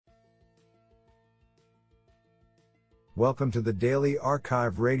Welcome to the Daily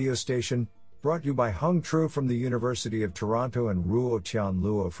Archive radio station, brought to you by Hung Tru from the University of Toronto and Ruo Tian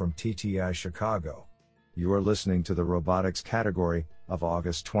Luo from TTI Chicago. You are listening to the robotics category of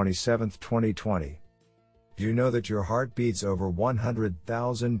August 27, 2020. Do you know that your heart beats over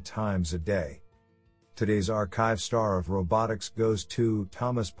 100,000 times a day? Today's archive star of robotics goes to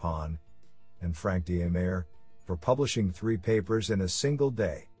Thomas Pon and Frank Diemeyer for publishing 3 papers in a single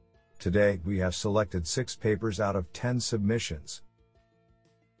day. Today, we have selected 6 papers out of 10 submissions.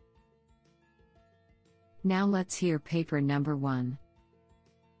 Now let's hear paper number 1.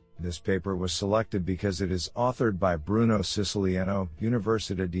 This paper was selected because it is authored by Bruno Siciliano,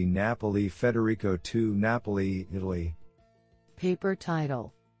 Università di Napoli Federico II, Napoli, Italy. Paper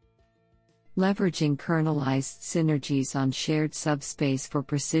title: Leveraging Kernelized Synergies on Shared Subspace for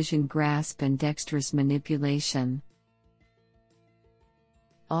Precision Grasp and Dexterous Manipulation.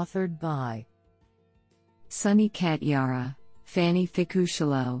 Authored by Sunny Katayara, Fanny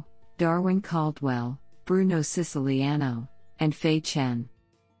Ficuscolo, Darwin Caldwell, Bruno Siciliano, and Fei Chen.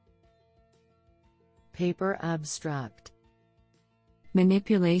 Paper abstract: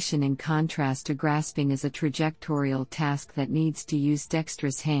 Manipulation in contrast to grasping is a trajectorial task that needs to use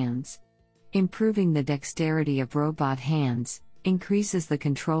dexterous hands. Improving the dexterity of robot hands increases the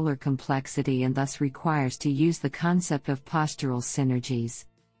controller complexity and thus requires to use the concept of postural synergies.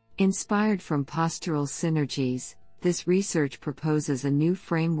 Inspired from postural synergies, this research proposes a new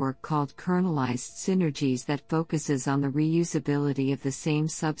framework called kernelized synergies that focuses on the reusability of the same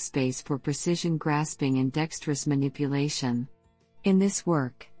subspace for precision grasping and dexterous manipulation. In this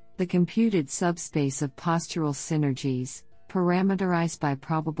work, the computed subspace of postural synergies, parameterized by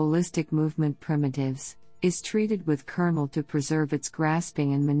probabilistic movement primitives, is treated with kernel to preserve its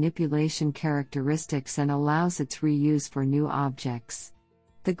grasping and manipulation characteristics and allows its reuse for new objects.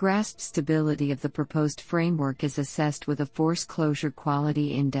 The grasp stability of the proposed framework is assessed with a force closure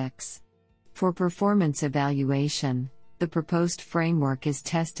quality index. For performance evaluation, the proposed framework is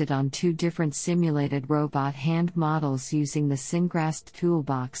tested on 2 different simulated robot hand models using the SynGrasp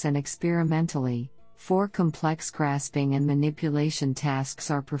toolbox, and experimentally, 4 complex grasping and manipulation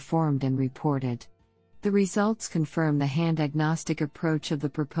tasks are performed and reported. The results confirm the hand-agnostic approach of the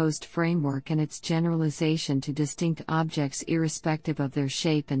proposed framework and its generalization to distinct objects irrespective of their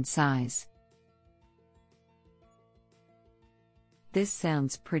shape and size. This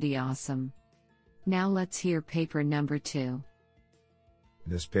sounds pretty awesome. Now let's hear paper number 2.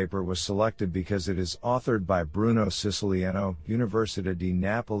 This paper was selected because it is authored by Bruno Siciliano, Università di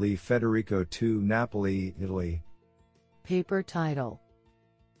Napoli Federico II, Napoli, Italy. Paper title: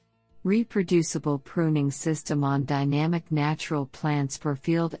 Reproducible Pruning System on Dynamic Natural Plants for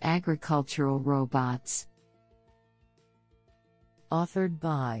Field Agricultural Robots. Authored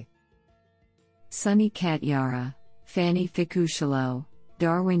by Sunny Katayara, Fanny Ficuscolo,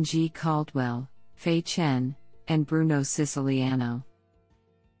 Darwin G. Caldwell, Fei Chen, and Bruno Siciliano.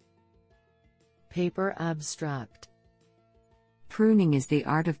 Paper abstract: Pruning is the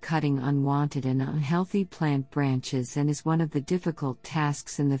art of cutting unwanted and unhealthy plant branches and is one of the difficult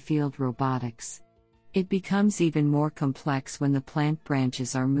tasks in the field robotics. It becomes even more complex when the plant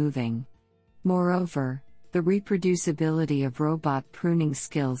branches are moving. Moreover, the reproducibility of robot pruning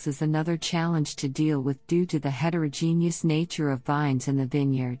skills is another challenge to deal with due to the heterogeneous nature of vines in the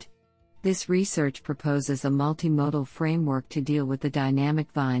vineyard. This research proposes a multimodal framework to deal with the dynamic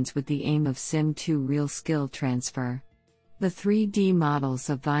vines with the aim of Sim2 real skill transfer. The 3D models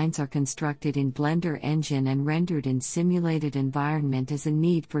of vines are constructed in Blender Engine and rendered in simulated environment as a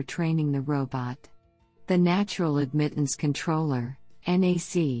need for training the robot. The Natural Admittance Controller,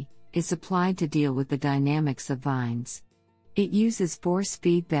 NAC, is applied to deal with the dynamics of vines. It uses force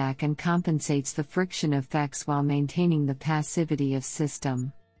feedback and compensates the friction effects while maintaining the passivity of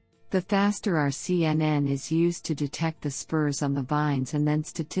system. The faster RCNN is used to detect the spurs on the vines, and then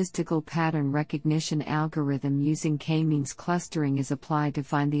statistical pattern recognition algorithm using k-means clustering is applied to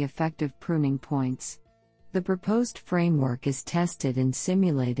find the effective pruning points. The proposed framework is tested in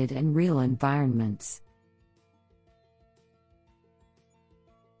simulated and real environments.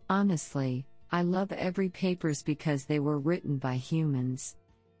 Honestly, I love every papers because they were written by humans.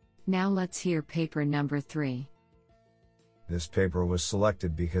 Now let's hear paper number 3. This paper was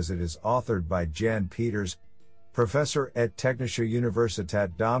selected because it is authored by Jan Peters, professor at Technische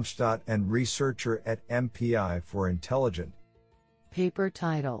Universität Darmstadt and researcher at MPI for Intelligent. Paper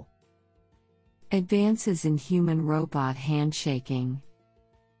title: Advances in Human-Robot Handshaking.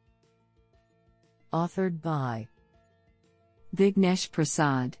 Authored by Vignesh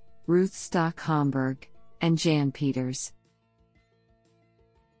Prasad, Ruth Stock-Homburg, and Jan Peters.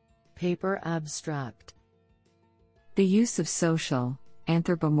 Paper abstract: The use of social,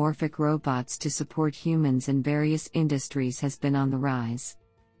 anthropomorphic robots to support humans in various industries has been on the rise.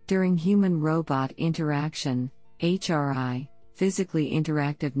 During human-robot interaction, HRI, physically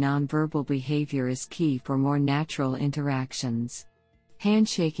interactive nonverbal behavior is key for more natural interactions.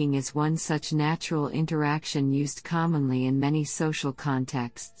 Handshaking is one such natural interaction used commonly in many social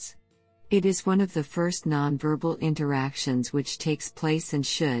contexts. It is one of the first nonverbal interactions which takes place and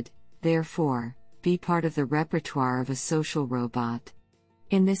should, therefore, be part of the repertoire of a social robot.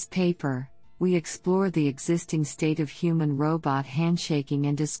 In this paper, we explore the existing state of human-robot handshaking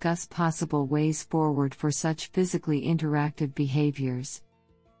and discuss possible ways forward for such physically interactive behaviors.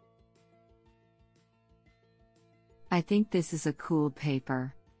 I think this is a cool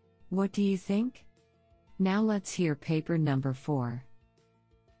paper. What do you think? Now let's hear paper number 4.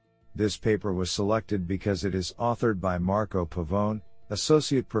 This paper was selected because it is authored by Marco Pavone,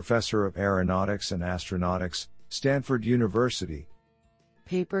 Associate Professor of Aeronautics and Astronautics, Stanford University.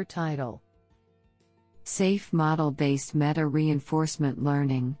 Paper title: Safe Model-Based Meta-Reinforcement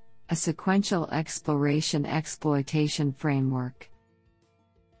Learning, a Sequential Exploration-Exploitation Framework.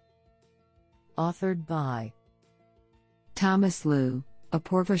 Authored by Thomas Liu,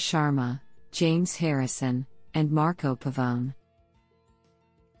 Apurva Sharma, James Harrison, and Marco Pavone.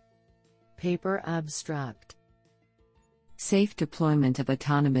 Paper abstract: Safe deployment of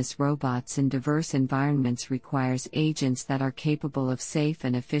autonomous robots in diverse environments requires agents that are capable of safe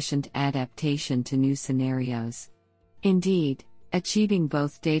and efficient adaptation to new scenarios. Indeed, achieving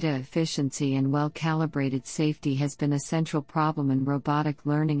both data efficiency and well-calibrated safety has been a central problem in robotic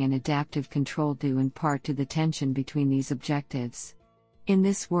learning and adaptive control, due in part to the tension between these objectives. In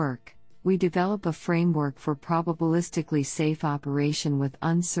this work, we develop a framework for probabilistically safe operation with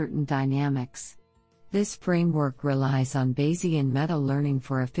uncertain dynamics. This framework relies on Bayesian meta-learning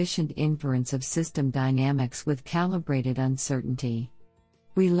for efficient inference of system dynamics with calibrated uncertainty.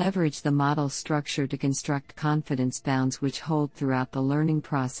 We leverage the model structure to construct confidence bounds which hold throughout the learning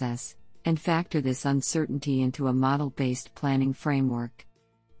process, and factor this uncertainty into a model-based planning framework.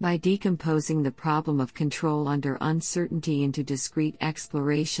 By decomposing the problem of control under uncertainty into discrete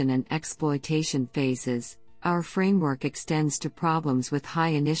exploration and exploitation phases, our framework extends to problems with high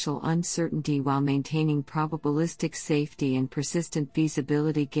initial uncertainty while maintaining probabilistic safety and persistent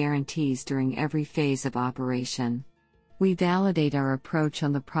feasibility guarantees during every phase of operation. We validate our approach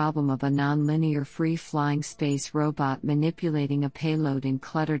on the problem of a nonlinear free-flying space robot manipulating a payload in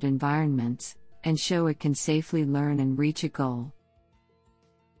cluttered environments, and show it can safely learn and reach a goal.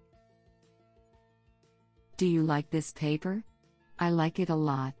 Do you like this paper? I like it a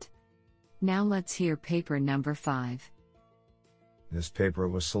lot. Now let's hear paper number 5. This paper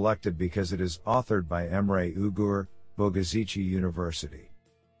was selected because it is authored by Emre Ugur, Bogazici University.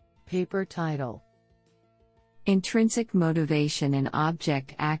 Paper title: Intrinsic Motivation and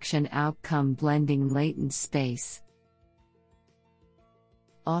Object Action Outcome Blending Latent Space.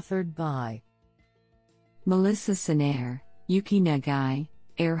 Authored by Melissa Sinair, Yuki Nagai,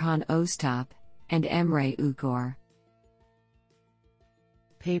 Erhan Ostap, and Emre Ugur.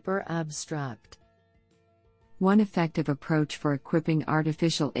 Paper abstract: One effective approach for equipping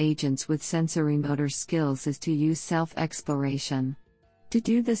artificial agents with sensory-motor skills is to use self-exploration. To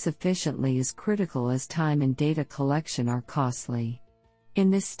do this efficiently is critical as time and data collection are costly. In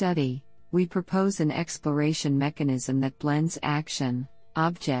this study, we propose an exploration mechanism that blends action,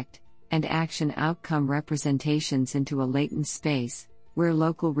 object, and action outcome representations into a latent space, where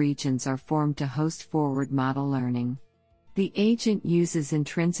local regions are formed to host forward model learning. The agent uses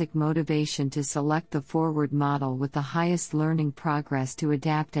intrinsic motivation to select the forward model with the highest learning progress to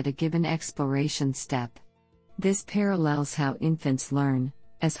adapt at a given exploration step. This parallels how infants learn,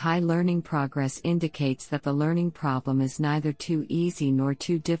 as high learning progress indicates that the learning problem is neither too easy nor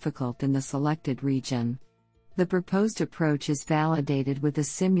too difficult in the selected region. The proposed approach is validated with a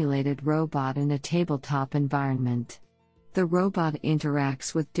simulated robot in a tabletop environment. The robot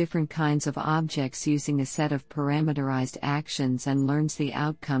interacts with different kinds of objects using a set of parameterized actions and learns the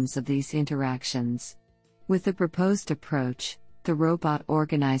outcomes of these interactions. With the proposed approach, the robot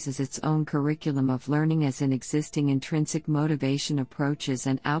organizes its own curriculum of learning as in existing intrinsic motivation approaches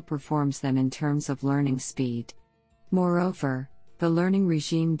and outperforms them in terms of learning speed. Moreover, the learning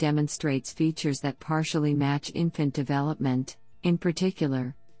regime demonstrates features that partially match infant development. In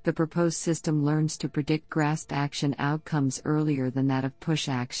particular, the proposed system learns to predict grasp action outcomes earlier than that of push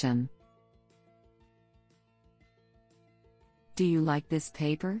action. Do you like this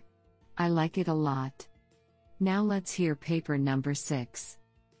paper? I like it a lot. Now let's hear paper number 6.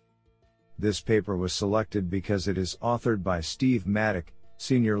 This paper was selected because it is authored by Steve Maddock,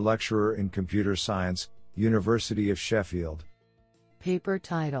 Senior Lecturer in Computer Science, University of Sheffield. Paper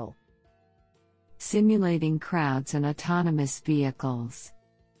title: Simulating Crowds and Autonomous Vehicles.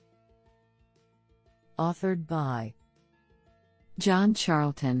 Authored by John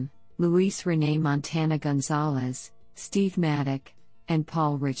Charlton, Luis René Montana Gonzalez, Steve Maddock, and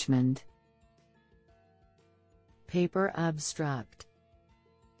Paul Richmond. Paper abstract: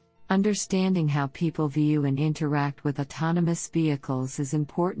 Understanding how people view and interact with autonomous vehicles is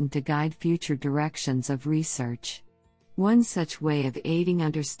important to guide future directions of research. One such way of aiding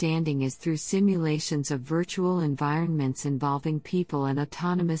understanding is through simulations of virtual environments involving people and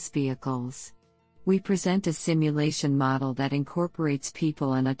autonomous vehicles. We present a simulation model that incorporates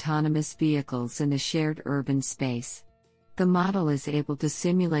people and autonomous vehicles in a shared urban space. The model is able to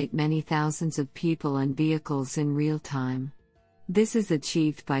simulate many thousands of people and vehicles in real time. This is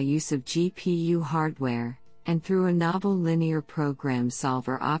achieved by use of GPU hardware, and through a novel linear program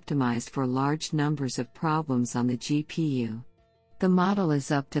solver optimized for large numbers of problems on the GPU. The model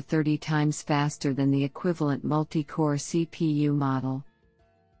is up to 30 times faster than the equivalent multi-core CPU model.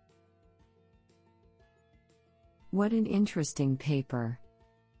 What an interesting paper!